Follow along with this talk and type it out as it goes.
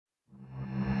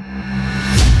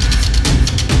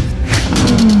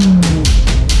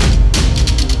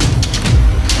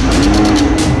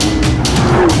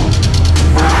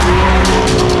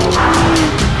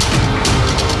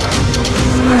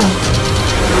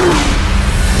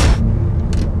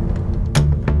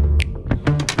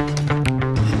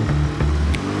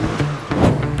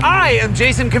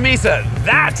Jason Cammisa.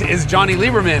 That is Jonny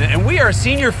Lieberman, and we are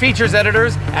senior features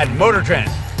editors at Motor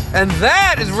Trend. And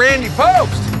that is Randy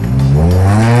Pobst.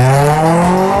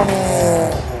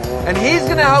 And he's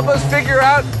gonna help us figure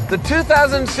out the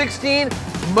 2016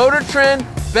 Motor Trend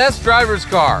Best Driver's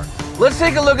Car. Let's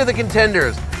take a look at the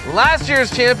contenders. Last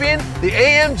year's champion, the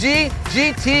AMG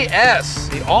GT S.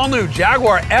 The all-new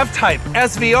Jaguar F-Type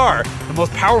SVR, the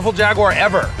most powerful Jaguar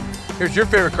ever. Here's your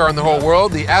favorite car in the whole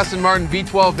world, the Aston Martin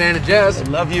V12 Vantage S. I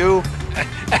love you.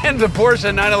 And the Porsche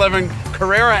 911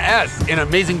 Carrera S in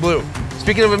amazing blue.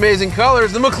 Speaking of amazing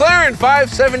colors, the McLaren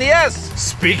 570S.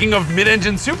 Speaking of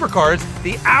mid-engine supercars,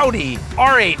 the Audi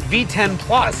R8 V10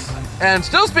 Plus. And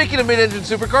still speaking of mid-engine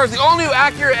supercars, the all-new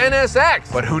Acura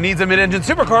NSX. But who needs a mid-engine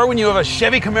supercar when you have a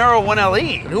Chevy Camaro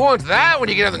 1LE? And who wants that when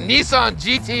you can have the Nissan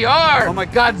GT-R? Oh my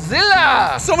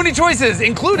Godzilla! So many choices,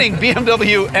 including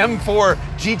BMW M4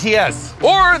 GTS.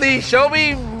 Or the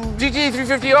Shelby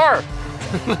GT350R.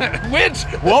 Which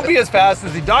won't be as fast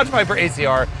as the Dodge Viper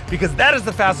ACR, because that is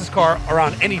the fastest car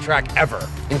around any track ever.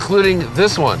 Including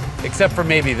this one. Except for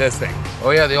maybe this thing.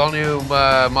 Oh yeah, the all-new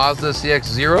Mazda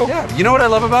CX-0? Yeah, you know what I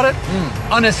love about it?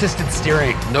 Unassisted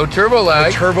steering. No turbo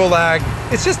lag. No turbo lag.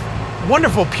 It's just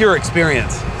wonderful, pure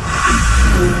experience.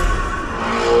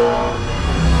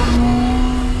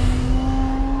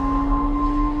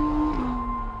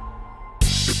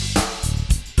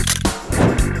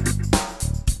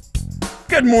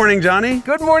 Good morning, Jonny.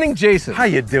 Good morning, Jason. How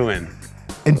you doing?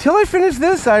 Until I finish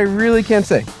this, I really can't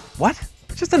say. What?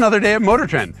 Just another day at Motor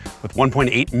Trend with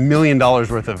 $1.8 million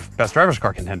worth of best driver's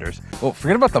car contenders. Well,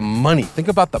 forget about the money. Think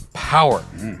about the power.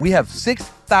 We have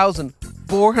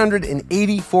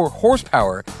 6,484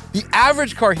 horsepower. The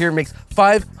average car here makes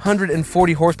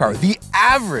 540 horsepower. The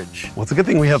average. Well, it's a good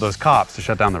thing we have those cops to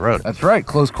shut down the road. That's right.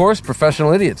 Close course,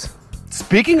 professional idiots.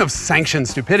 Speaking of sanctioned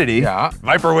stupidity, yeah.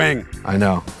 Viper wing. I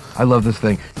know. I love this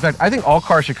thing. In fact, I think all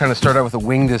cars should kind of start out with a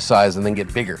wing this size and then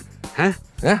get bigger. Huh?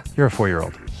 Yeah. You're a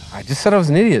 4-year-old. I just said I was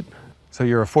an idiot. So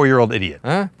you're a 4-year-old idiot.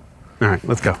 Huh? All right,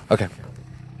 let's go. Okay.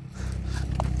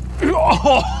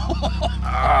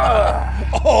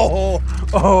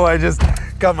 Oh, I just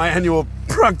got my annual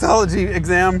proctology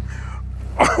exam.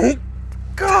 Oh,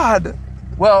 God.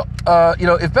 Well, you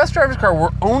know, if Best Driver's Car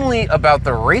were only about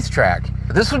the racetrack,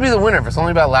 this would be the winner. If it's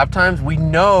only about lap times, we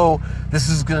know this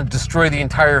is going to destroy the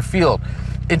entire field.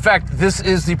 In fact, this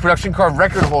is the production car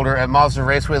record holder at Mazda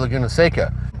Raceway Laguna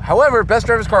Seca. However, Best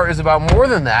Driver's Car is about more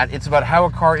than that. It's about how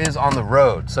a car is on the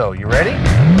road. So, you ready?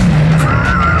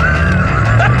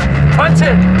 Punch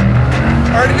it!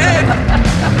 Already did.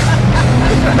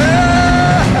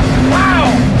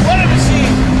 Wow! What a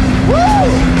machine!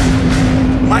 Woo!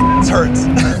 My ass hurts.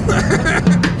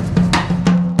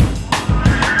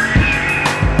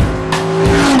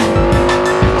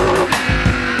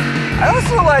 I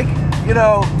also like, you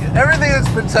know, everything that's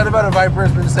been said about a Viper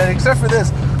has been said, except for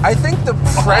this. I think the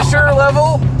pressure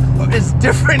level is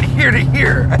different year to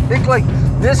year. I think like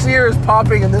this year is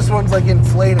popping and this one's like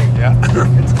inflating. Yeah.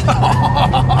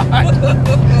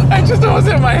 I just almost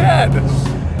hit my head.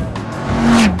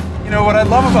 You know, what I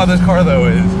love about this car though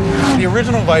is the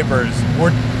original Vipers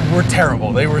were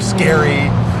terrible. They were scary.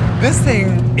 This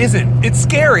thing isn't. It's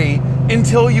scary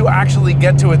until you actually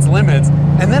get to its limits,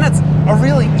 and then it's a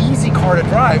really easy car to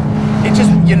drive. It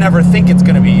just, you never think it's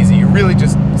gonna be easy. You're really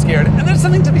just scared. And there's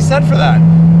something to be said for that.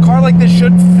 A car like this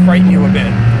should frighten you a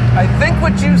bit. I think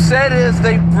what you said is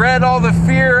they bred all the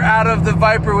fear out of the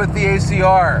Viper with the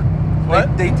ACR.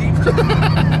 What? They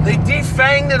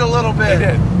defanged it a little bit.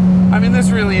 They did. I mean,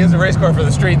 this really is a race car for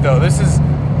the street though. This is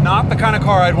not the kind of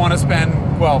car I'd want to spend,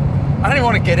 well, I don't even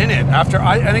want to get in it after,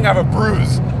 I think I have a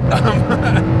bruise.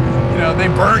 You know, they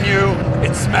burn you,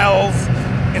 it smells,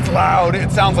 it's loud, it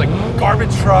sounds like a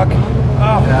garbage truck.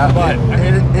 Oh, yeah, but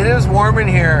it is warm in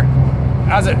here.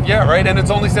 As it, yeah, right, and it's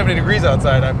only 70 degrees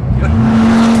outside.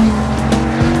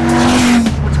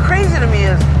 What's crazy to me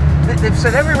is they've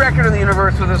set every record in the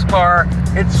universe with this car.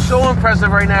 It's so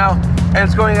impressive right now, and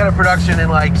it's going out of production in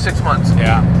like 6 months.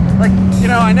 Yeah. Like, you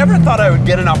know, I never thought I would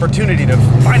get an opportunity to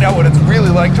find out what it's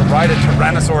really like to ride a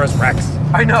Tyrannosaurus Rex.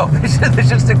 I know. They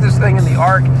should stick this thing in the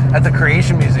Ark at the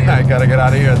Creation Museum. I gotta get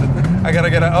out of here. I gotta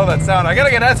get out. Oh, that sound. I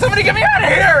gotta get out. Somebody get me out of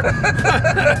here!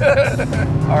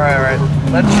 All right.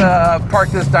 Let's park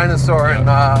this dinosaur and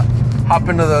hop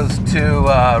into those two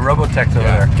Robotechs over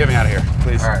there. Get me out of here,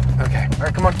 please. All right. Okay. All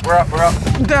right, come on. We're up.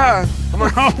 Duh. Come on.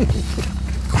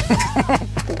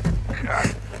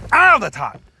 Ow, that's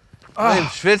hot. I'm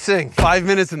schwitzing. 5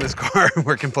 minutes in this car,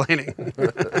 we're complaining.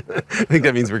 I think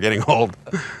that means we're getting old.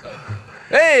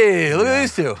 Hey, look at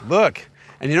these two. Look.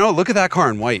 And you know, look at that car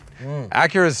in white.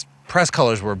 Acura's press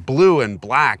colors were blue and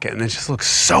black, and it just looks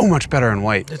so much better in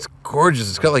white. It's gorgeous.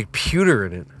 It's got like pewter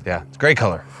in it. Yeah, it's a great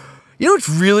color. You know what's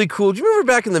really cool? Do you remember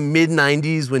back in the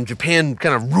mid-90s when Japan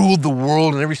kind of ruled the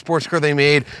world and every sports car they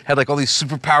made had like all these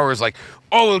superpowers like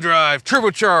all-wheel drive,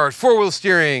 turbocharged, four-wheel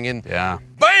steering, and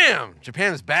bam!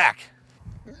 Japan is back.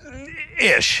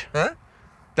 Ish. Huh?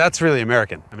 That's really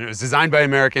American. I mean, it was designed by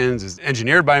Americans, it was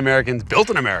engineered by Americans, built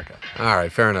in America. All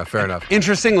right, fair enough, fair enough.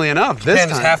 Interestingly enough, this time...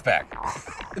 Japan's halfback.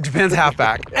 Japan's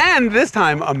halfback. And this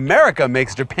time, America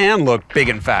makes Japan look big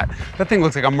and fat. That thing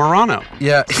looks like a Murano.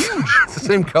 Yeah, huge. It's the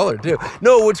same color, too.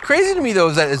 No, what's crazy to me, though,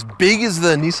 is that as big as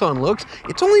the Nissan looks,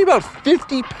 it's only about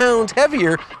 50 pounds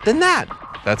heavier than that.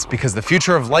 That's because the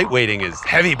future of lightweighting is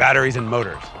heavy batteries and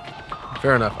motors.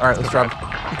 Fair enough. All right, let's drop.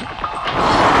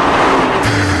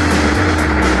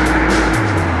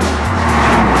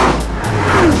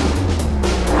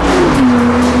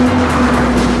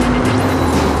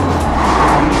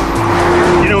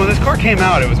 Came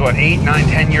out, it was what, 8, 9,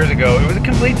 10 years ago. It was a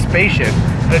complete spaceship.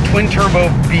 The twin turbo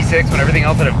V6 when everything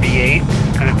else had a V8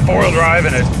 and a four-wheel drive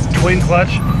and a twin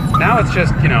clutch. Now it's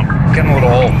just, you know, getting a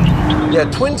little old. Yeah,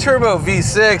 twin turbo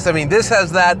V6, I mean, this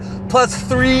has that plus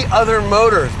 3 other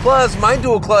motors. Plus my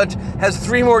dual clutch has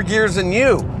 3 more gears than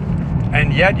you.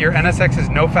 And yet your NSX is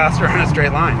no faster in a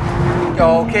straight line.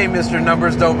 Okay, Mr.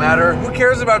 Numbers don't matter. Who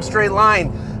cares about straight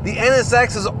line? The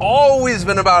NSX has always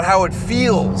been about how it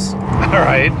feels. All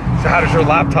right, so how does your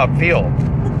laptop feel?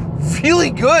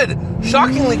 Feeling good.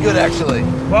 Shockingly good, actually.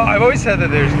 Well, I've always said that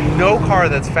there's no car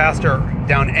that's faster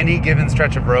down any given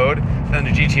stretch of road than the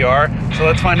GT-R, so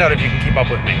let's find out if you can keep up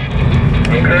with me.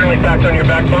 I'm currently packed on your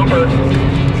back bumper.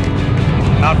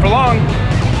 Not for long.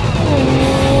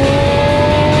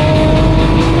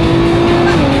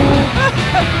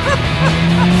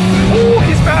 Oh,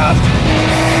 he's fast.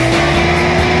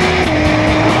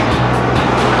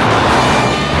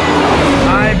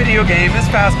 My video game is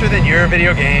faster than your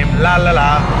video game, la la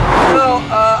la. Well,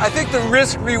 I think the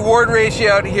risk-reward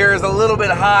ratio out here is a little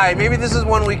bit high. Maybe this is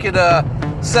one we could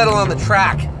settle on the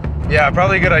track. Yeah,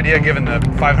 probably a good idea given the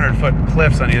 500-foot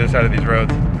cliffs on either side of these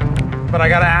roads. But I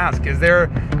gotta ask, is there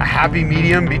a happy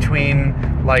medium between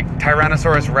like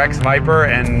Tyrannosaurus Rex Viper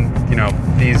and, you know,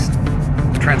 these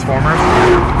Transformers?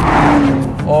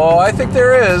 Oh, I think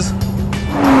there is.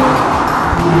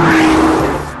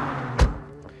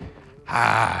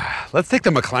 Let's take the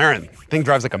McLaren. Thing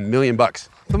drives like $1 million.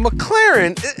 The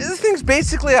McLaren, this thing's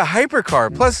basically a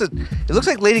hypercar. Plus, it looks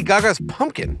like Lady Gaga's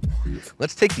pumpkin.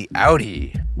 Let's take the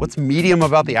Audi. What's medium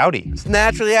about the Audi? It's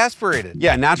naturally aspirated.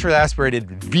 Yeah, naturally aspirated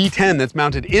V10 that's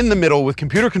mounted in the middle with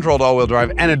computer-controlled all-wheel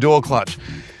drive and a dual clutch.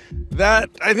 That,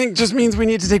 I think, just means we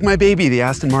need to take my baby, the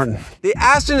Aston Martin. The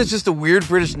Aston is just a weird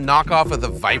British knockoff of the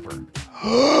Viper.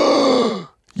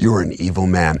 You're an evil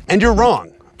man. And you're wrong.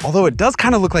 Although it does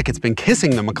kind of look like it's been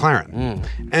kissing the McLaren.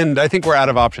 And I think we're out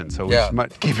of options, so we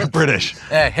might keep it British.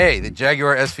 Hey, the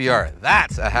Jaguar SVR,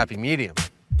 that's a happy medium.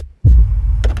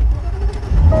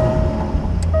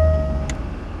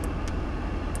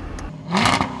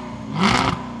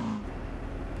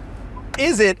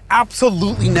 Is it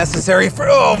absolutely necessary for,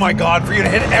 oh my God, for you to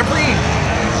hit every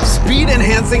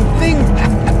speed-enhancing thing?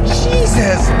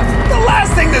 Jesus, the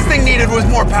last thing this thing needed was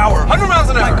more power. 100 miles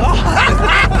an hour. Oh my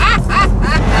God.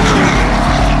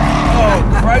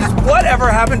 Oh Christ, whatever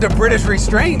happened to British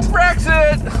restraint?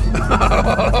 Brexit!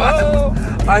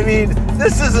 I mean,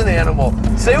 this is an animal.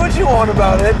 Say what you want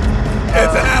about it.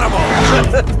 It's an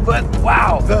animal. But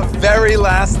wow. The very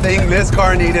last thing this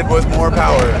car needed was more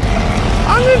power.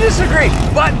 I'm gonna disagree,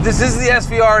 but this is the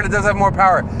SVR and it does have more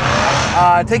power.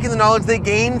 Taking the knowledge they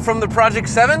gained from the Project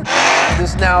 7,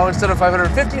 this now, instead of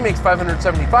 550, makes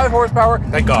 575 horsepower.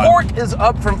 Thank God. Torque is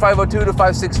up from 502 to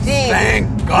 516. Thank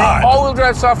God. The all-wheel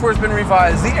drive software has been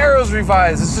revised, the aero's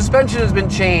revised, the suspension has been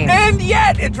changed. And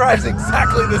yet, it drives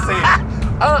exactly the same.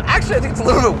 Actually, I think it's a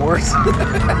little bit worse.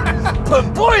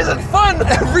 But boy, is it fun!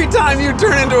 Every time you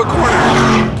turn into a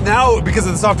corner. Now, because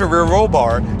of the softer rear roll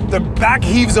bar, the back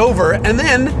heaves over, and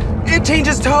then it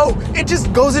changes toe. It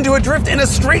just goes into a drift in a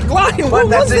straight line. What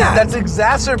was that? That's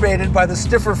exacerbated by the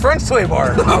stiffer front sway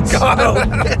bar. Oh God. So,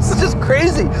 it's just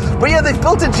crazy. But yeah, they've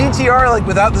built a GT-R like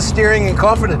without the steering and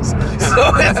confidence.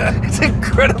 So it's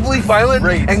incredibly violent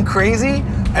and crazy.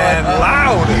 And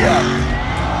loud. Yeah.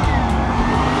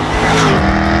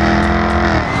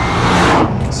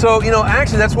 So, you know,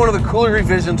 actually that's one of the cooler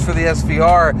revisions for the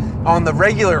SVR. On the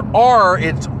regular R,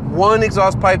 it's one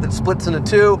exhaust pipe that splits into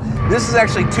two. This is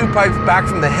actually two pipes back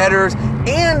from the headers,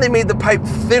 and they made the pipe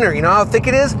thinner. You know how thick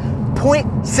it is?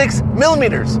 0.6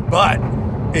 millimeters. But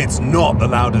it's not the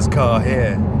loudest car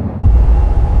here.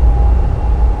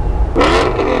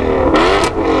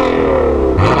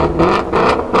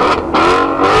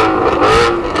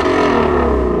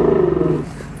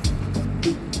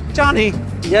 Johnny,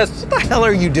 Yes, what the hell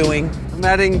are you doing? I'm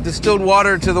adding distilled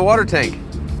water to the water tank.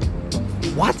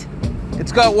 What?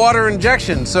 It's got water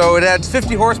injection, so it adds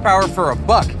 50 horsepower for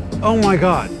 $1. Oh my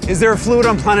God. Is there a fluid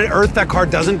on planet Earth that car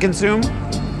doesn't consume?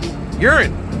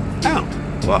 Urine. Oh.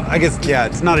 Well, I guess, yeah,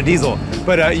 it's not a diesel,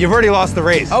 but you've already lost the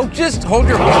race. Oh, just hold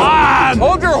your horse. on!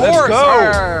 Hold your Let's horse. go.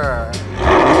 Arr.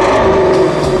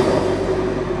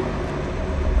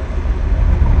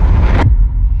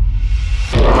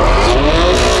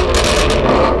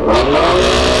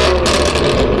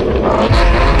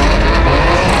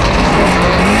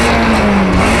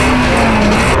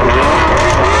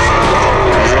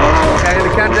 Okay, to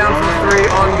count down from 3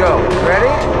 on go.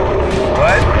 Ready?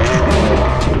 What?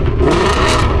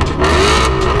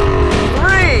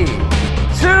 3,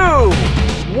 2,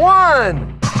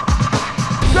 1,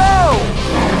 go!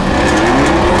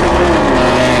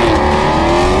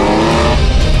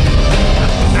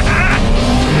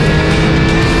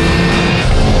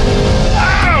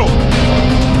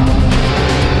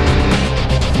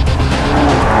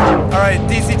 All right,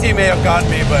 DCT may have gotten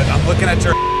me, but I'm looking at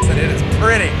your and it is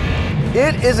pretty.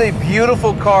 It is a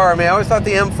beautiful car. I mean, I always thought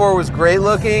the M4 was great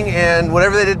looking, and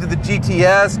whatever they did to the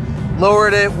GTS,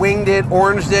 lowered it, winged it,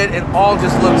 oranged it, it all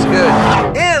just looks good.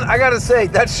 And I gotta say,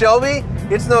 that Shelby,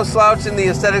 it's no slouch in the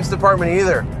aesthetics department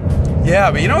either. Yeah,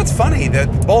 but you know what's funny?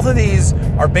 That both of these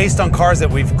are based on cars that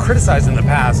we've criticized in the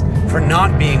past for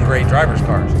not being great driver's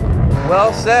cars.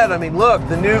 Well said. I mean, look,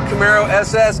 the new Camaro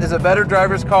SS is a better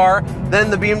driver's car than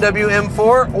the BMW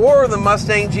M4 or the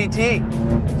Mustang GT.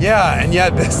 Yeah, and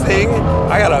yet this thing,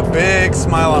 I got a big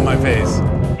smile on my face.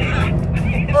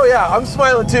 Oh yeah, I'm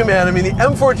smiling too, man. I mean, the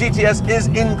M4 GTS is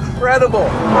incredible.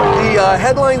 The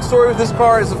headline story with this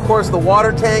car is, of course, the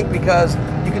water tank, because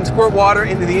you can squirt water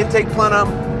into the intake plenum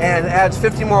and it adds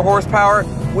 50 more horsepower,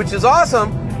 which is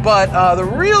awesome. But the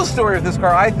real story of this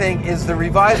car, I think, is the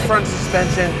revised front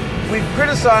suspension. We've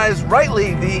criticized,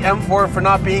 rightly, the M4 for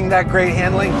not being that great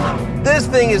handling. This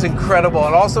thing is incredible.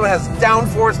 It also has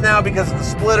downforce now because of the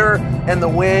splitter and the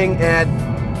wing, and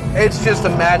it's just a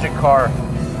magic car.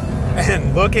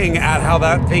 And looking at how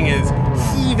that thing is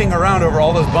heaving around over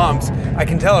all those bumps, I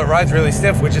can tell it rides really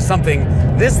stiff, which is something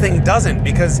this thing doesn't,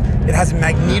 because it has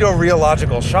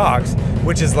magneto-rheological shocks,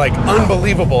 which is like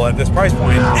unbelievable at this price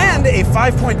point, and a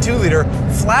 5.2 liter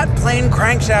flat plane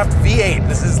crankshaft V8.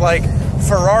 This is like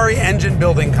Ferrari engine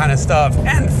building kind of stuff,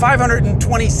 and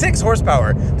 526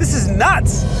 horsepower. This is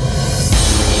nuts.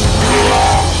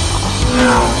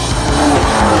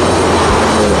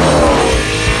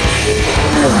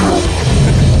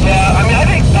 Yeah, I mean, I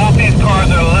think both these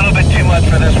cars are a little bit too much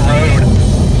for this road.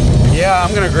 Yeah,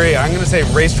 I'm gonna agree. I'm gonna say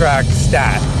racetrack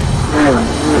stat.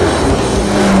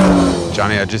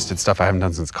 Johnny, I just did stuff I haven't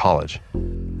done since college.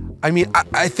 I mean,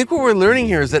 I think what we're learning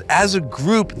here is that as a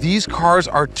group, these cars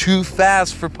are too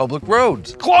fast for public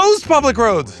roads. Closed public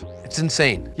roads. It's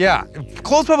insane. Yeah,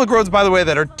 closed public roads, by the way,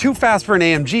 that are too fast for an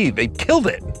AMG. They killed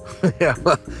it. Yeah,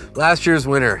 well, last year's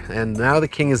winner, and now the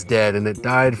king is dead, and it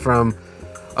died from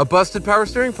a busted power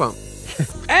steering pump.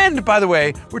 And by the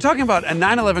way, we're talking about a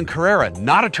 911 Carrera,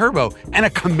 not a turbo, and a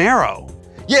Camaro.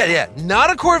 Yeah, not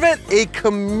a Corvette, a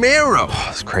Camaro. Oh,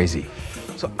 that's crazy.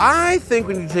 So I think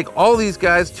we need to take all these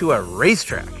guys to a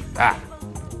racetrack.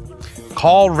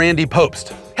 Call Randy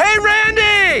Pobst. Hey,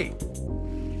 Randy!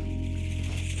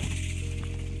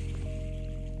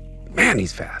 Man,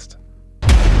 he's fast.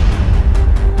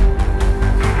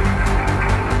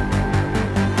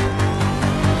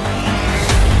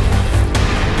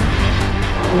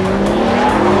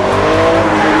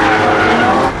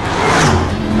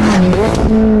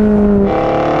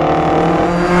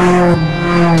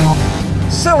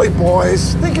 Silly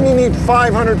boys, thinking you need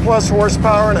 500 plus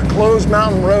horsepower and a closed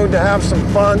mountain road to have some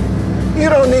fun? You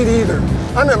don't need either.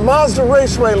 I'm at Mazda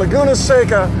Raceway Laguna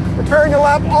Seca, preparing to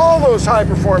lap all those high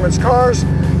performance cars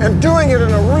and doing it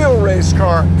in a real race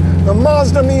car, the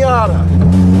Mazda Miata.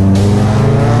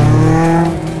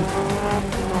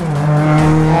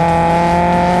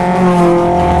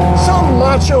 Some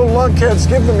macho lunkheads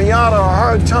give the Miata a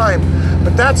hard time,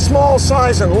 but that small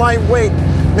size and lightweight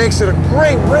makes it a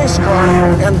great race car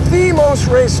and the most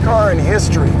race car in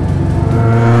history.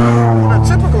 In a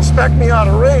typical spec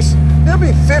Miata race, there'll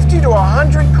be 50 to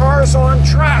 100 cars on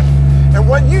track. And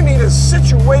what you need is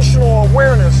situational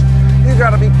awareness. You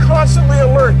gotta be constantly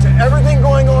alert to everything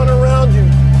going on around you,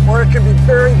 or it can be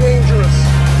very dangerous.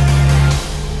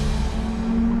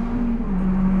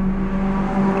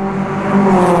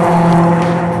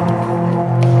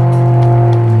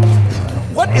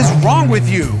 What is wrong with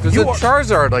you? There's a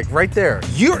Charizard, like, right there.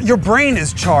 Your brain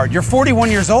is charred. You're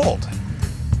 41 years old.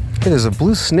 Hey, there's a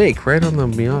blue snake right on the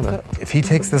Miata. If he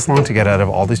takes this long to get out of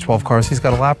all these 12 cars he's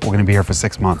got a lap, we're gonna be here for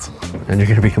 6 months. And you're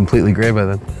gonna be completely gray by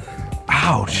then.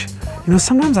 Ouch. You know,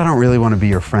 sometimes I don't really want to be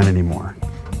your friend anymore.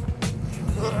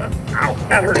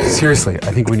 Seriously,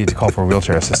 I think we need to call for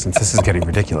wheelchair assistance. This is getting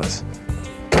ridiculous.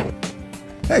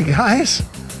 Hey, guys.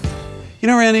 You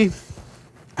know, Randy,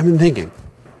 I've been thinking,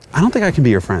 I don't think I can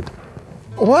be your friend.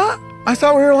 What? I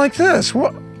thought we were like this.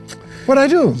 What'd I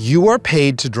do? You are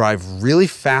paid to drive really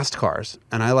fast cars,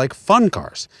 and I like fun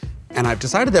cars. And I've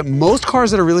decided that most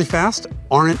cars that are really fast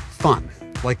aren't fun,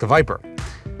 like the Viper.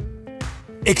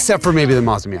 Except for maybe the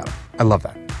Mazda Miata. I love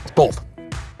that. It's both.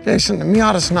 Jason, the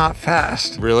Miata's not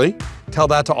fast. Really? Tell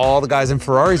that to all the guys in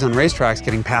Ferraris on racetracks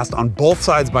getting passed on both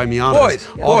sides by Miatas.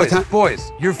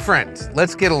 Boys, you're friends.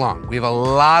 Let's get along. We have a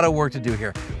lot of work to do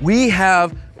here. We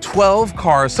have 12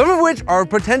 cars, some of which are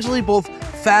potentially both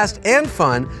fast and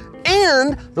fun,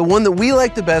 and the one that we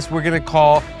like the best, we're gonna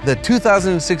call the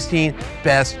 2016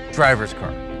 Best Driver's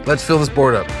Car. Let's fill this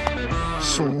board up.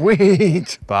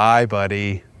 Sweet. Bye,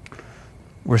 buddy.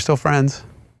 We're still friends.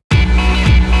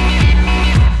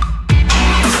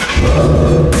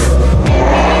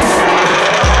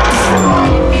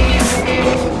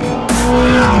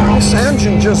 This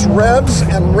engine just revs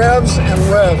and revs and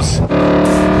revs.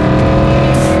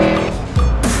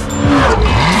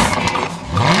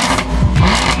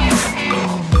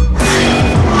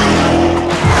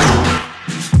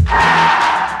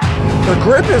 The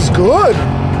grip is good,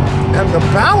 and the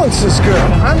balance is good.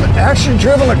 I've actually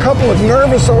driven a couple of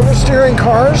nervous oversteering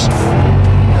cars,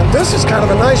 and this is kind of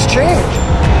a nice change.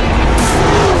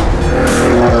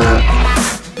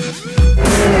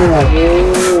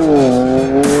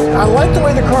 I like the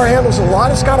way the car handles a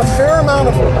lot. It's got a fair amount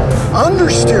of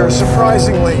understeer,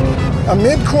 surprisingly. A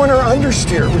mid-corner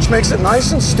understeer, which makes it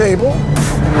nice and stable.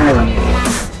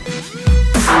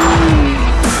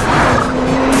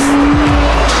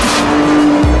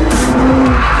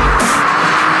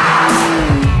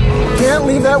 Can't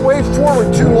leave that weight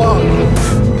forward too long.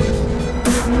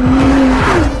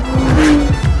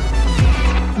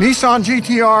 Nissan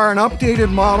GT-R, an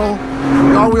updated model.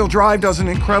 The all-wheel drive does an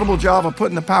incredible job of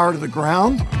putting the power to the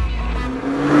ground.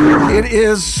 It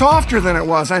is softer than it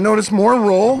was. I noticed more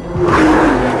roll.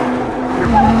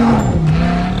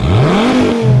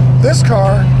 This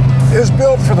car is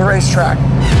built for the racetrack.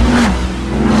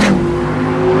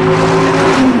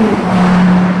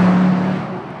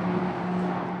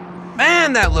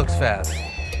 Man, that looks fast.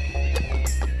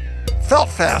 Felt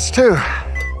fast, too.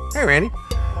 Hey, Randy.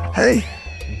 Hey.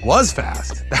 Was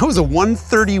fast. That was a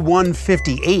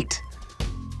 131.58.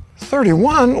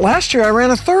 31? Last year I ran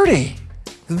a 30.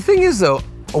 The thing is, though,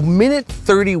 a minute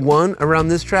 31 around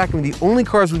this track, I mean, the only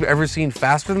cars we've ever seen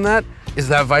faster than that is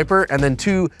that Viper and then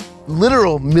two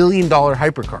literal $1 million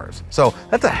hypercars. So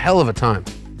that's a hell of a time.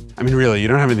 I mean, really, you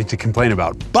don't have anything to complain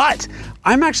about. But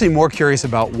I'm actually more curious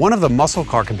about one of the muscle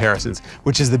car comparisons,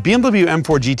 which is the BMW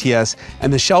M4 GTS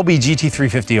and the Shelby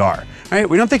GT350R. Right?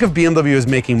 We don't think of BMW as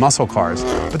making muscle cars,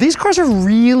 but these cars are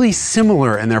really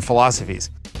similar in their philosophies.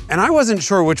 And I wasn't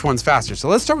sure which one's faster, so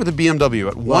let's start with the BMW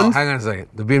at Well, hang on a second.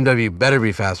 The BMW better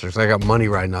be faster, because I got money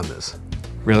riding on this.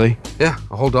 Really? Yeah,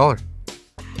 a whole $1.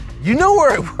 You know where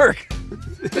I work.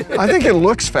 I think it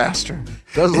looks faster.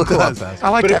 It does look a lot faster. I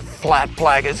like that flat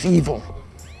flag. It's evil.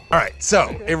 All right,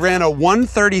 so it ran a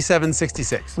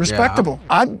 137.66. Respectable.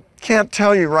 Yeah. I can't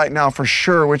tell you right now for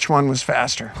sure which one was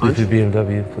faster. Please do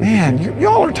BMW, please. Man,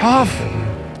 y'all are tough.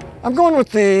 I'm going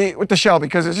with the Shelby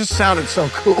because it just sounded so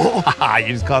cool. You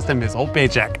just cost him his whole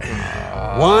paycheck.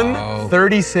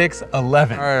 136.11. All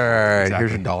right, exactly.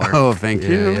 Here's your $1. Oh, thank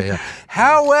you. Yeah.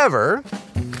 However,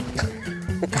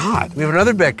 God, we have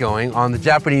another bet going on the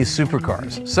Japanese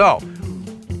supercars. So,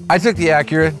 I took the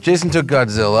Acura, Jason took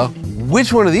Godzilla.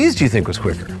 Which one of these do you think was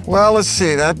quicker? Well, let's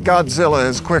see. That Godzilla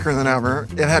is quicker than ever.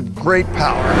 It had great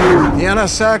power. The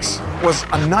NSX was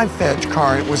a knife-edge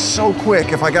car. It was so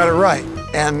quick if I got it right.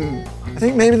 And I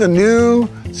think maybe the new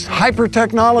hyper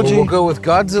technology. We'll go with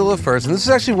Godzilla first. And this is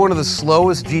actually one of the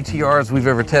slowest GT-Rs we've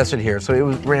ever tested here.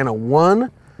 So it ran a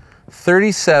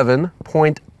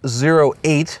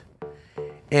 137.08.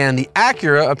 And the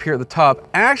Acura up here at the top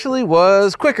actually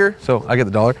was quicker. So I get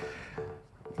the $1,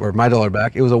 or my $1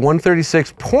 back. It was a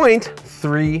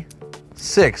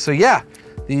 136.36. So yeah,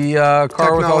 the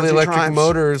car with all the electric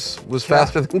motors was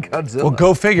faster than Godzilla. Well,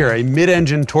 go figure. A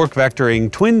mid-engine torque vectoring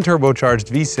twin turbocharged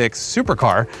V6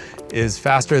 supercar is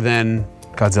faster than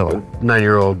Godzilla.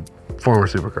 9-year-old former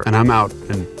supercar. And I'm out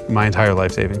in my entire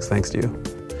life savings thanks to you.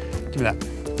 Give me that.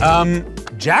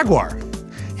 Jaguar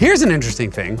Here's an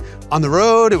interesting thing. On the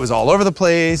road, it was all over the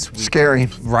place. Scary.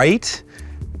 Right?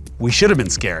 We should have been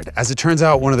scared. As it turns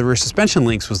out, one of the rear suspension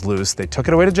links was loose. They took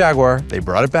it away to Jaguar, they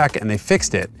brought it back, and they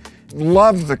fixed it.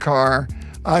 Love the car.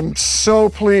 I'm so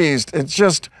pleased. It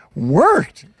just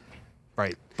worked.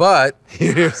 Right. But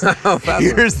Here's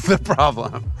the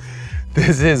problem.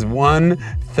 This is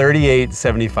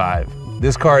 1:38.75.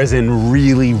 This car is in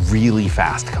really, really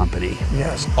fast company.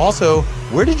 Yes. Also,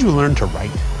 where did you learn to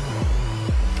write?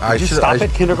 Did you stop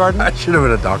at kindergarten? I should have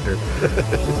been a doctor.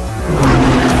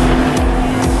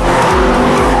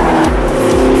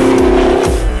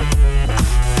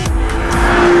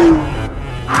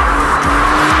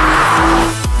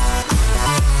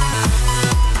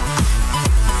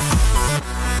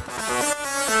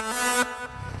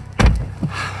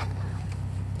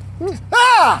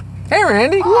 Hey,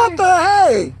 Randy. What the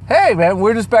hey? Hey, man,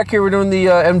 we're just back here. We're doing the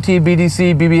MT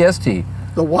BDC BBST.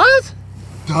 The what?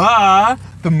 Duh!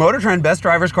 The Motor Trend Best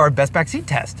Driver's Car Best Backseat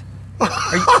Test.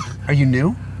 Are you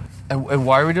new? And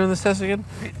why are we doing this test again?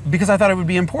 Because I thought it would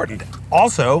be important.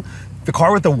 Also, the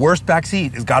car with the worst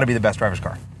backseat has got to be the best driver's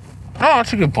car. Oh,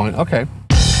 that's a good point. Okay.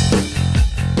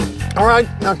 All right,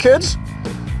 now kids,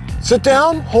 sit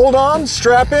down, hold on,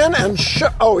 strap in, and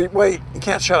oh, wait, you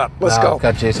can't shut up. Let's go.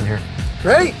 Got Jason here.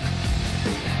 Ready?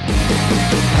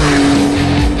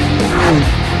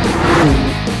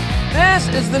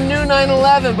 This is the new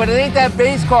 911, but it ain't that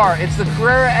base car. It's the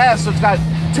Carrera S, so it's got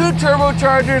 2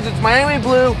 turbochargers, it's Miami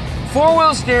blue,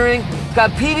 4-wheel steering, it's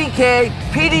got PDK,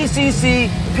 PDCC,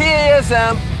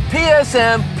 PASM,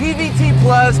 PSM, PVT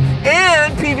Plus,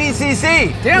 and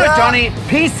PVCC. Damn it, Johnny,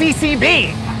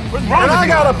 PCCB. What's wrong And with I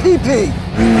you? got a PP.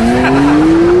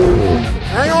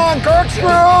 Hang on, corkscrew.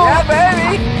 Yeah,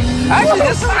 baby. Actually,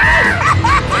 this is...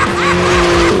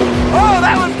 Oh,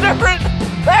 that was different.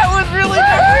 That was really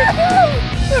different.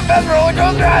 The best roller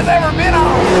coaster I've ever been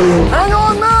on. Hang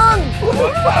on, man.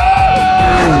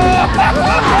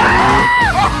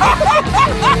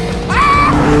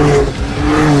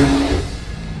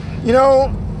 You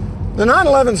know, the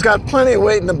 911's got plenty of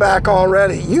weight in the back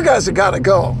already. You guys have got to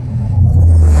go.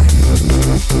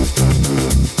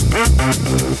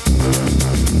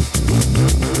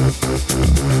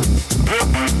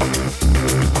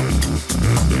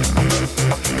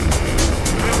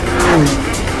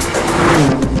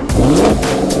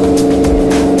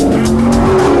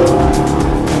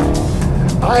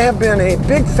 I have been a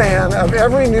big fan of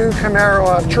every new Camaro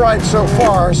I've tried so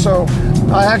far, so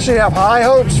I actually have high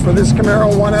hopes for this Camaro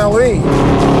 1LE.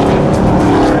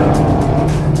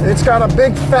 It's got a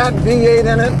big fat V8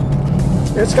 in it.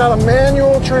 It's got a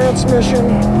manual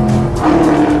transmission.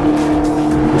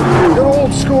 Good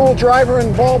old school driver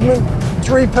involvement,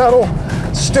 3-pedal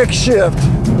stick shift.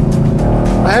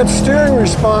 I had steering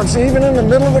response even in the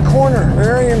middle of the corner.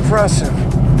 Very impressive.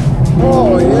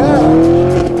 Oh yeah.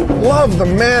 Love the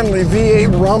manly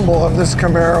V8 rumble of this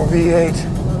Camaro V8.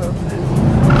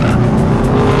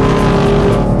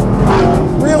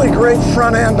 Really great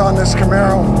front end on this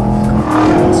Camaro.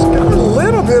 It's got a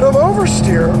little bit of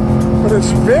oversteer, but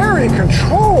it's very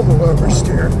controllable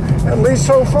oversteer, at least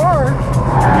so far.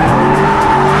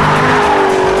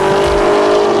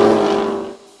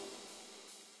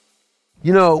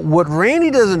 You know, what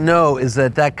Randy doesn't know is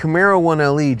that Camaro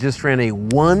 1LE just ran a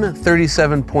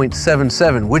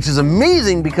 137.77, which is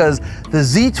amazing because the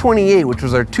Z28, which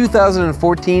was our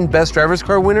 2014 Best Driver's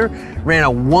Car winner, ran a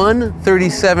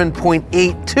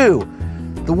 137.82.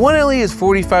 The 1LE is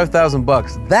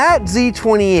 $45,000. That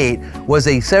Z28 was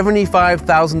a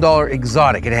 $75,000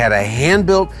 exotic. It had a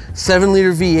hand-built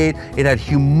 7-liter V8. It had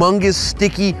humongous,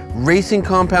 sticky racing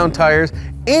compound tires,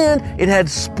 and it had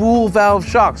spool valve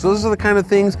shocks. Those are the kind of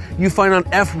things you find on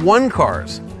F1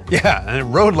 cars. Yeah, and it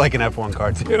rode like an F1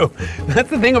 car too.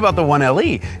 That's the thing about the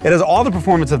 1LE. It has all the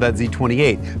performance of that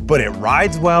Z28, but it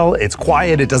rides well, it's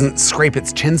quiet, it doesn't scrape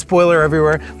its chin spoiler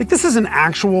everywhere. Like, this is an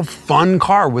actual fun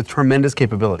car with tremendous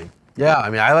capability. Yeah, I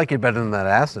mean, I like it better than that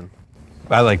Aston.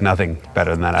 I like nothing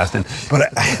better than that Aston,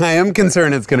 but I am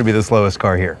concerned it's gonna be the slowest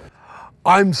car here.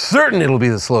 I'm certain it'll be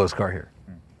the slowest car here.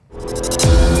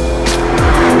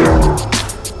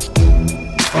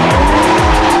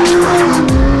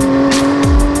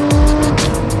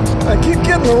 I keep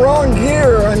getting the wrong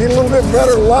gear. I need a little bit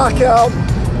better lockout.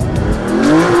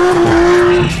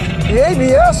 The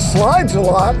ABS slides a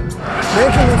lot,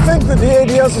 making me think that the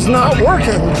ABS is not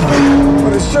working,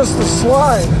 but it's just the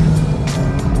slide.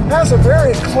 It has a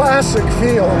very classic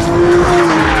feel.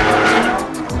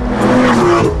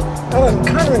 And a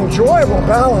kind of enjoyable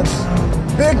balance.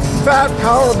 Big fat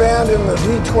power band in the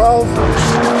V12.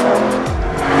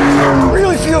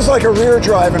 Really feels like a rear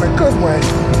drive in a good way.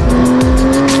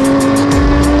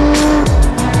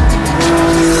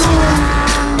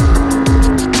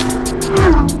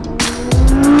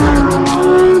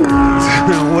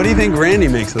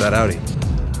 that Audi.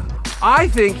 I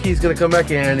think he's gonna come back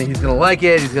in and he's gonna like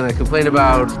it. He's gonna complain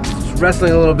about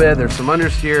wrestling a little bit. There's some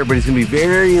understeer, but he's gonna be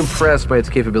very impressed by its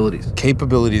capabilities.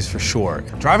 Capabilities for sure.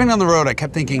 Driving down the road, I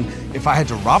kept thinking, if I had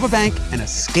to rob a bank and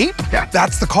escape,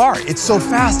 that's the car. It's so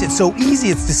fast, it's so easy,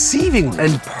 it's deceiving.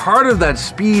 And part of that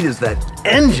speed is that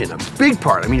engine, a big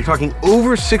part. I mean, you're talking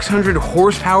over 600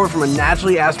 horsepower from a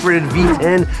naturally aspirated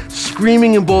V10,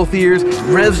 screaming in both ears,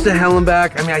 revs to hell and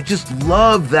back. I mean, I just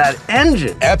love that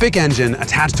engine. Epic engine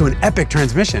attached to an epic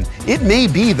transmission. It may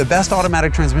be the best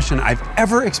automatic transmission I've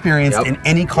ever experienced in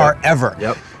any car ever.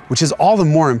 Which is all the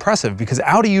more impressive because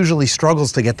Audi usually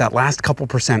struggles to get that last couple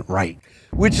percent right.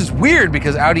 Which is weird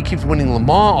because Audi keeps winning Le Mans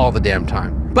all the damn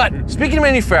time. But speaking of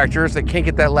manufacturers that can't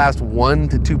get that last 1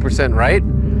 to 2% right,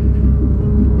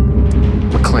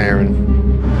 McLaren.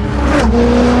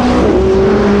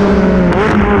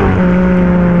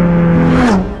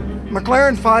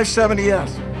 McLaren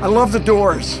 570S. I love the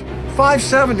doors.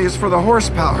 570 is for the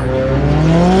horsepower.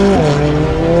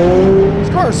 This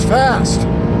car is fast.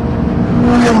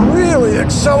 It really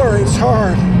accelerates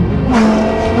hard.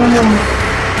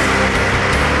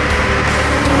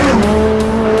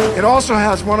 It also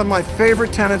has one of my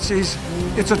favorite tendencies.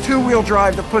 It's a two-wheel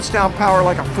drive that puts down power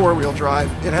like a four-wheel drive.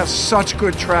 It has such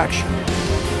good traction.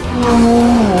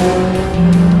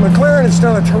 McLaren has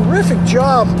done a terrific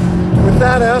job with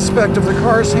that aspect of the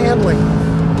car's handling.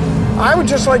 I would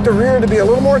just like the rear to be a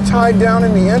little more tied down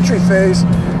in the entry phase,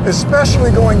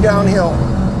 especially going downhill.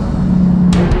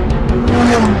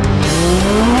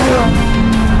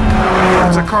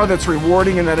 It's a car that's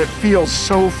rewarding in that it feels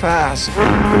so fast,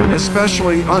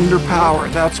 especially under power.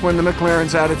 That's when the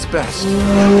McLaren's at its best.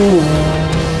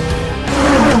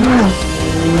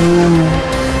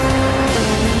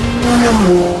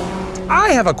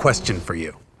 I have a question for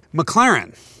you.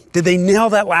 McLaren, did they nail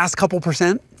that last couple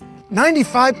percent?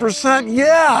 95%,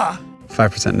 yeah.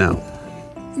 5% no.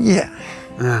 Yeah.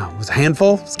 Was a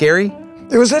handful scary?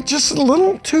 It was just a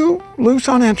little too loose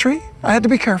on entry. I had to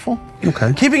be careful.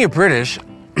 Okay. Keeping it British,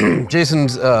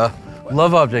 Jason's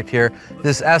love object here,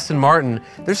 this Aston Martin,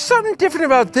 there's something different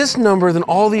about this number than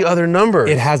all the other numbers.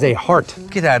 It has a heart.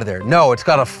 Get out of there. No, it's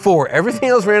got a 4. Everything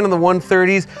else ran in the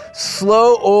 130s.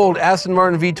 Slow old Aston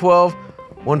Martin V12,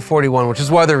 141, which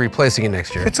is why they're replacing it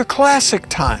next year. It's a classic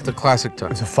time. It's a classic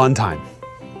time. It's a fun time.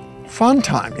 Fun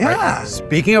time, yeah. Right.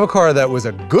 Speaking of a car that was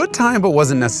a good time but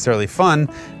wasn't necessarily fun,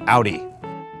 Audi.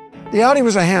 The Audi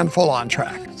was a handful on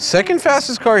track. Second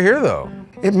fastest car here, though.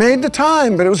 It made the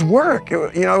time, but it was work. It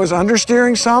was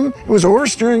understeering some. It was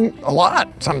oversteering a lot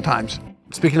sometimes.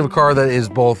 Speaking of a car that is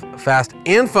both fast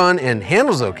and fun and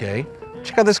handles okay,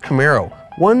 check out this Camaro,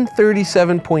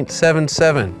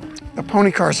 137.77. The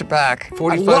pony cars are back.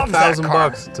 45,000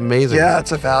 bucks. It's amazing. Yeah,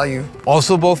 it's a value.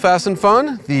 Also both fast and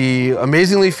fun, the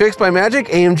amazingly fixed by magic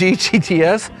AMG GT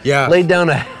S laid down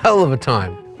a hell of a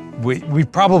time. We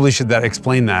probably should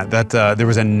explain that there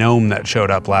was a gnome that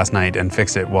showed up last night and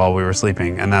fixed it while we were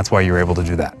sleeping, and that's why you were able to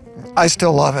do that. I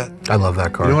still love it. I love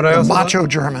that car. You know what I also macho love?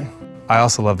 German. I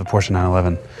also love the Porsche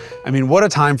 911. I mean, what a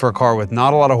time for a car with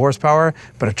not a lot of horsepower,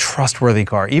 but a trustworthy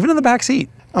car, even in the back seat.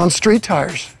 On street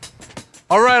tires.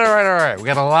 All right. We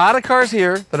got a lot of cars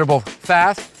here that are both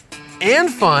fast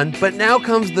and fun, but now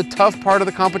comes the tough part of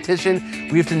the competition.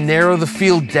 We have to narrow the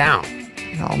field down.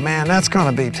 Oh man, that's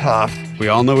gonna be tough. We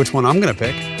all know which one I'm gonna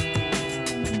pick.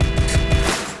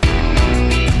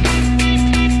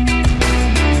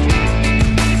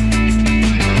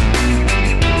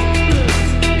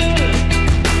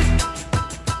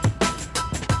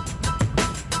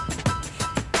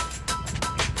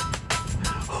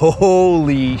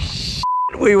 Holy shit,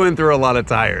 we went through a lot of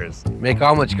tires. Make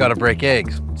omelets, you gotta break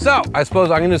eggs. So, I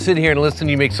suppose I'm gonna sit here and listen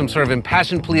to you make some sort of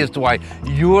impassioned plea as to why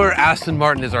your Aston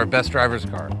Martin is our best driver's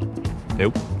car.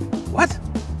 Nope. What?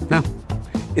 No.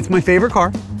 It's my favorite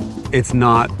car. It's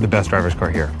not the best driver's car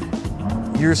here.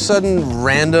 Your sudden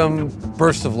random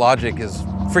burst of logic is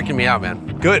freaking me out,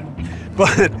 man. Good.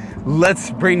 But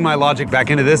let's bring my logic back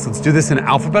into this. Let's do this in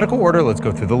alphabetical order. Let's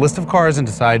go through the list of cars and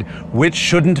decide which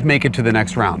shouldn't make it to the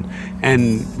next round.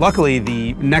 And luckily,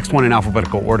 the next one in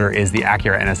alphabetical order is the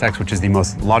Acura NSX, which is the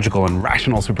most logical and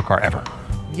rational supercar ever.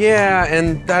 Yeah,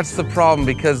 and that's the problem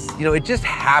because, it just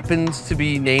happens to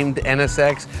be named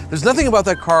NSX. There's nothing about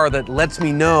that car that lets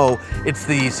me know it's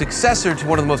the successor to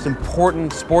one of the most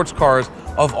important sports cars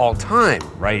of all time.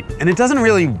 Right, and it doesn't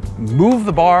really move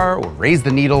the bar or raise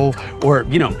the needle or,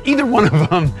 either one of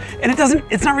them. And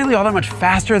it's not really all that much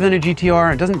faster than a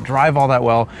GT-R. It doesn't drive all that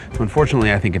well. So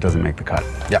unfortunately, I think it doesn't make the cut.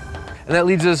 Yep. And that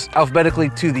leads us alphabetically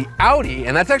to the Audi,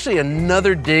 and that's actually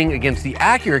another ding against the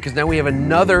Acura because now we have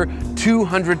another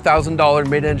 $200,000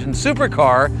 mid-engine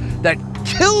supercar that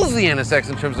kills the NSX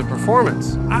in terms of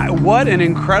performance. What an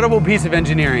incredible piece of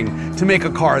engineering to make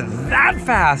a car that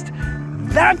fast,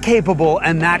 that capable,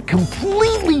 and that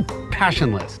completely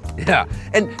passionless. Yeah,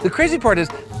 and the crazy part is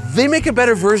they make a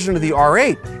better version of the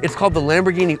R8. It's called the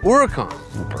Lamborghini Huracan.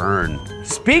 Burn.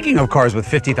 Speaking of cars with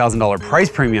 $50,000 price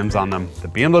premiums on them, the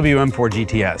BMW M4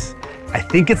 GTS. I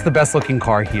think it's the best looking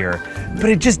car here, but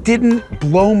it just didn't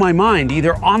blow my mind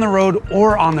either on the road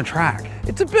or on the track.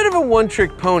 It's a bit of a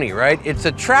one-trick pony, right? It's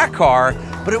a track car,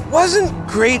 but it wasn't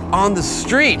great on the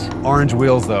street. Orange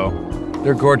wheels though.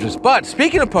 They're gorgeous. But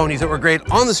speaking of ponies that were great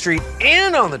on the street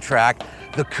and on the track,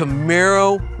 the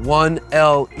Camaro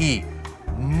 1LE.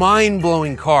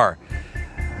 Mind-blowing car.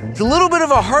 It's a little bit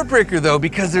of a heartbreaker though,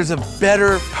 because there's a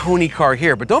better pony car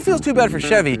here. But don't feel too bad for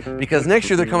Chevy, because next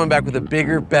year they're coming back with a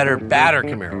bigger, better, badder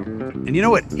Camaro. And you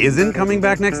know what isn't coming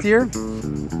back next year?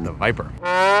 The Viper.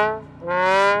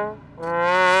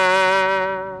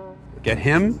 Get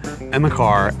him and the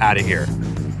car out of here.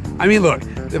 I mean, look,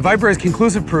 the Viper is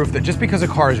conclusive proof that just because a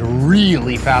car is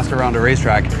really fast around a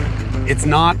racetrack, it's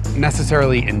not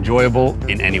necessarily enjoyable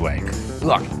in any way.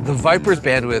 Look, the Viper's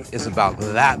bandwidth is about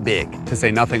that big. To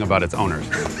say nothing about its owners.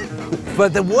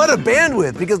 But what a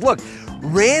bandwidth, because look,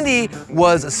 Randy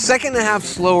was a second and a half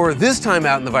slower this time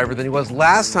out in the Viper than he was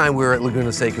last time we were at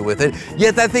Laguna Seca with it,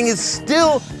 yet that thing is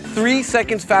still 3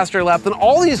 seconds faster a lap than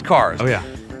all these cars. Oh yeah.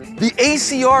 The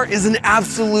ACR is an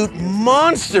absolute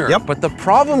monster. Yep. But the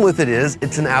problem with it is,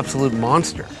 it's an absolute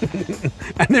monster.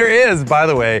 And there is, by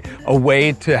the way, a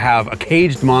way to have a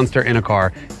caged monster in a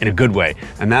car in a good way,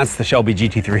 and that's the Shelby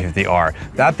GT350R.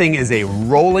 That thing is a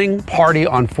rolling party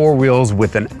on 4 wheels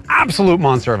with an absolute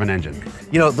monster of an engine.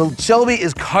 You know, the Shelby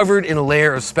is covered in a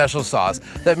layer of special sauce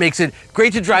that makes it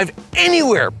great to drive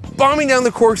anywhere, bombing down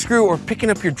the corkscrew or picking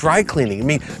up your dry cleaning. I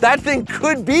mean, that thing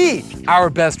could be our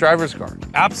best driver's car.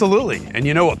 Absolutely. And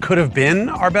you know what could have been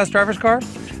our best driver's car?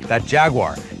 That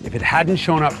Jaguar. If it hadn't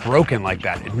shown up broken like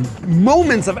that,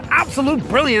 moments of absolute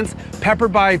brilliance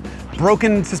peppered by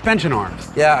broken suspension arms.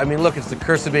 Yeah, I mean, look, it's the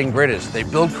curse of being British. They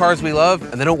build cars we love,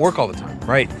 and they don't work all the time.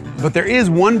 Right. But there is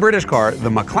one British car, the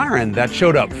McLaren, that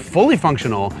showed up fully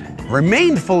functional,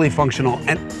 remained fully functional,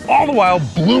 and all the while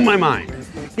blew my mind.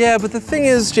 Yeah, but the thing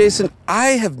is, Jason,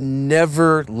 I have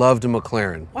never loved a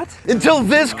McLaren. What? Until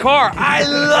this car. I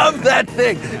love that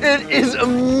thing. It is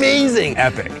amazing.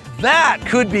 Epic. That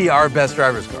could be our best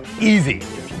driver's car. Easy.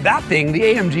 That thing, the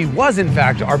AMG, was in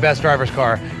fact our best driver's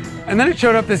car. And then it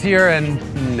showed up this year and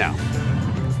no.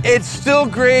 It's still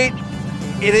great.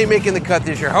 It ain't making the cut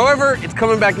this year. However, it's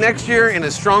coming back next year in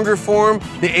a stronger form,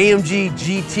 the AMG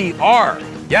GT-R.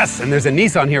 Yes, and there's a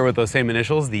Nissan here with those same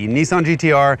initials, the Nissan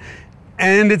GT-R,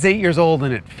 and it's 8 years old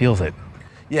and it feels it.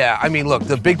 Yeah, I mean, look,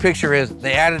 the big picture is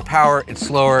they added power, it's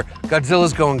slower,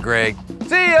 Godzilla's going gray.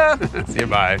 See ya! See ya,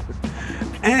 bye.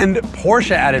 And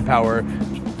Porsche added power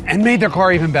and made their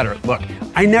car even better. Look,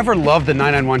 I never loved the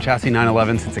 991 chassis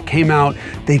 911 since it came out.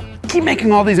 They keep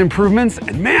making all these improvements,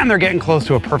 and man, they're getting close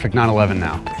to a perfect 911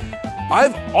 now.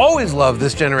 I've always loved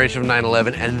this generation of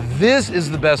 911, and this is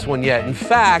the best one yet. In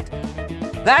fact,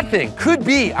 that thing could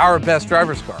be our best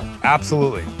driver's car.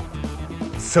 Absolutely.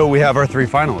 So we have our 3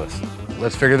 finalists.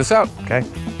 Let's figure this out. Okay.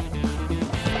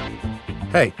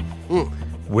 Hey,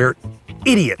 we're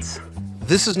idiots.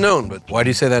 This is known, but why do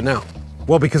you say that now?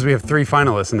 Well, because we have 3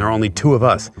 finalists and there are only 2 of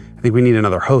us. I think we need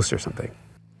another host or something.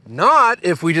 Not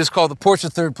if we just call the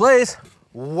Porsche 3rd place,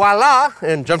 voila,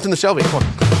 and jumped in the Shelby. Come on.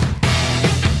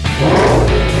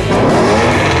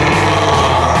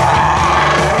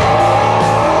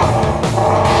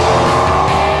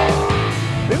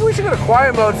 Maybe we should go to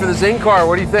quiet mode for the Zing car.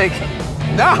 What do you think?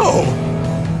 No!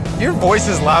 Your voice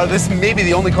is loud. This may be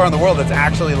the only car in the world that's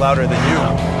actually louder than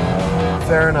you.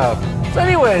 Fair enough. So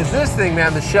anyways, this thing,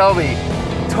 man, the Shelby,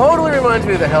 totally reminds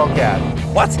me of the Hellcat.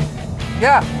 What?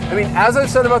 Yeah, I mean, as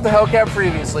I've said about the Hellcat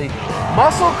previously,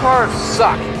 muscle cars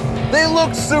suck. They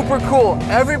look super cool.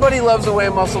 Everybody loves the way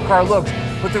a muscle car looks.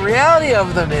 But the reality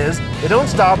of them is, they don't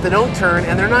stop, they don't turn,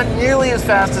 and they're not nearly as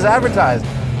fast as advertised.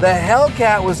 The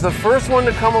Hellcat was the first one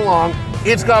to come along.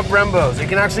 It's got Brembos. It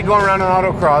can actually go around on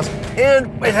autocross, and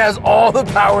it has all the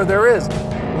power there is.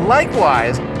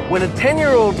 Likewise, when a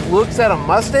 10-year-old looks at a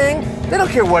Mustang, they don't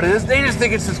care what it is. They just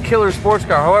think it's this killer sports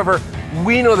car. However,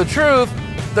 we know the truth.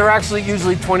 They're actually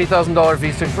usually $20,000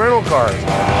 V6 rental cars.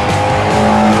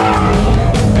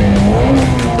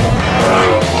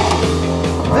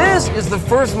 This is the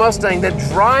first Mustang that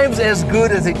drives as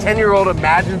good as a 10-year-old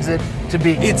imagines it to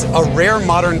be. It's a rare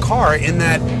modern car in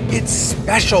that it's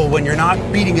special when you're not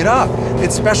beating it up.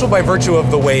 It's special by virtue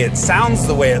of the way it sounds,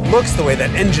 the way it looks, the way that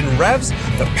engine revs,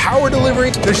 the power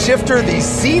delivery, the shifter, these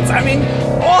seats. I mean,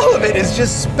 all of it is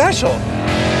just special.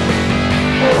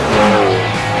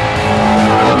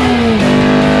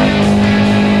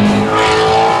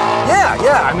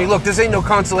 Yeah, I mean, look, this ain't no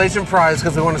consolation prize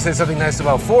because we want to say something nice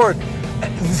about Ford.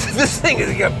 This thing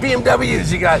is, you got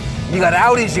BMWs, you got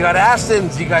Audis, you got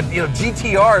Astons, you got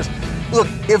GT-Rs. Look,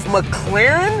 if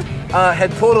McLaren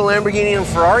had pulled a Lamborghini and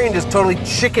Ferrari and just totally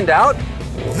chickened out,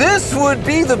 this would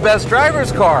be the best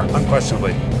driver's car.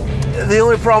 Unquestionably. The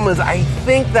only problem is I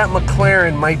think that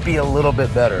McLaren might be a little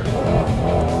bit better.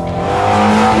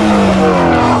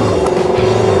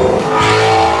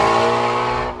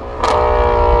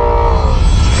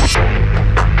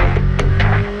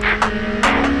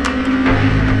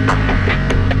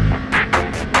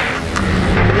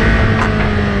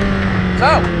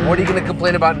 So, what are you going to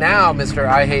complain about now, Mr.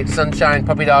 I hate sunshine,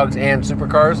 puppy dogs, and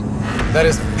supercars? That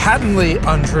is patently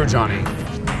untrue, Johnny.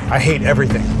 I hate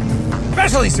everything,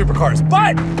 especially supercars.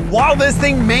 But while this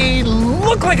thing may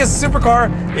look like a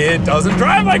supercar, it doesn't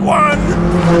drive like one.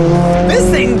 This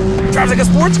thing drives like a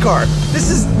sports car. This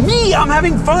is me, I'm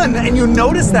having fun. And you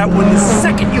notice that when the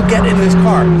second you get in this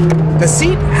car, the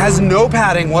seat has no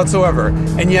padding whatsoever,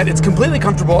 and yet it's completely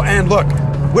comfortable. And look,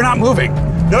 we're not moving.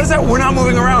 Notice that we're not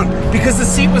moving around because the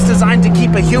seat was designed to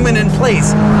keep a human in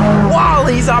place while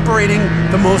he's operating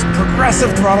the most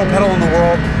progressive throttle pedal in the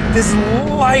world. This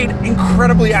light,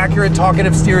 incredibly accurate,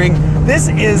 talkative steering. This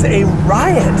is a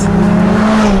riot.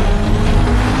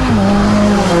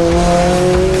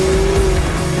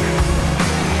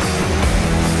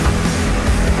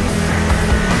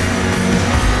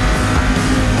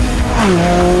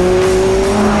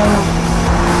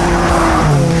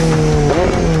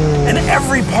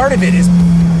 Every part of it is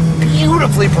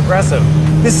beautifully progressive.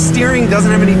 This steering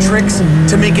doesn't have any tricks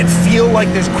to make it feel like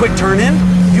there's quick turn in.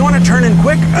 If you want to turn in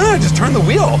quick, just turn the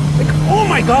wheel. Like, oh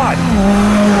my God.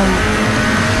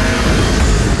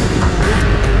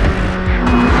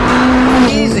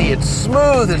 Easy, it's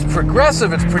smooth, it's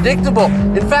progressive, it's predictable.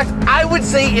 In fact, I would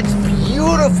say it's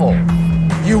beautiful.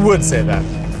 You would say that.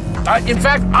 In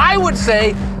fact, I would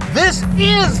say this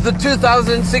is the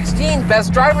 2016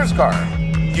 best driver's car.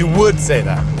 You would say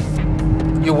that.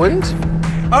 You wouldn't?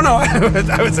 Oh no,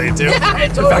 I would say it too. Yeah,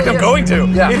 in fact, I'm going to.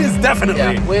 Yeah. It is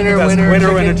definitely winner, the best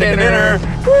winner, chicken dinner.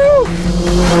 Woo!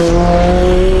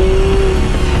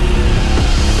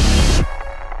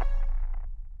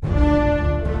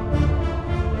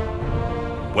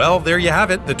 Well, there you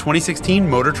have it, the 2016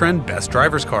 Motor Trend Best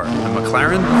Driver's Car, the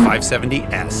McLaren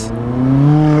 570S.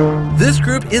 This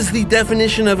group is the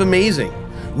definition of amazing.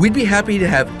 We'd be happy to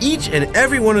have each and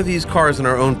every one of these cars in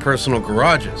our own personal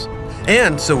garages.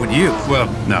 And so would you. Well,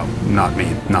 no, not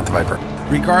me, not the Viper.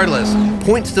 Regardless,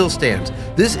 point still stands.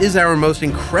 This is our most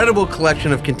incredible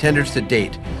collection of contenders to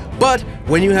date. But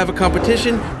when you have a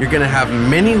competition, you're going to have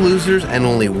many losers and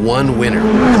only one winner.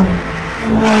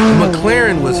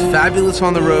 McLaren was fabulous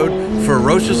on the road,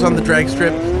 ferocious on the drag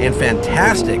strip, and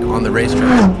fantastic on the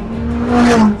racetrack.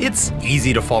 It's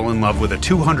easy to fall in love with a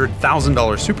 $200,000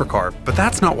 supercar, but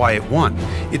that's not why it won.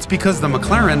 It's because the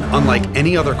McLaren, unlike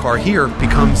any other car here,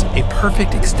 becomes a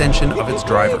perfect extension of its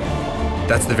driver.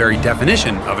 That's the very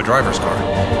definition of a driver's car.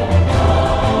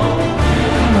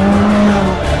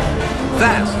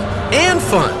 Fast and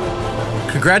fun.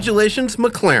 Congratulations,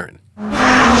 McLaren.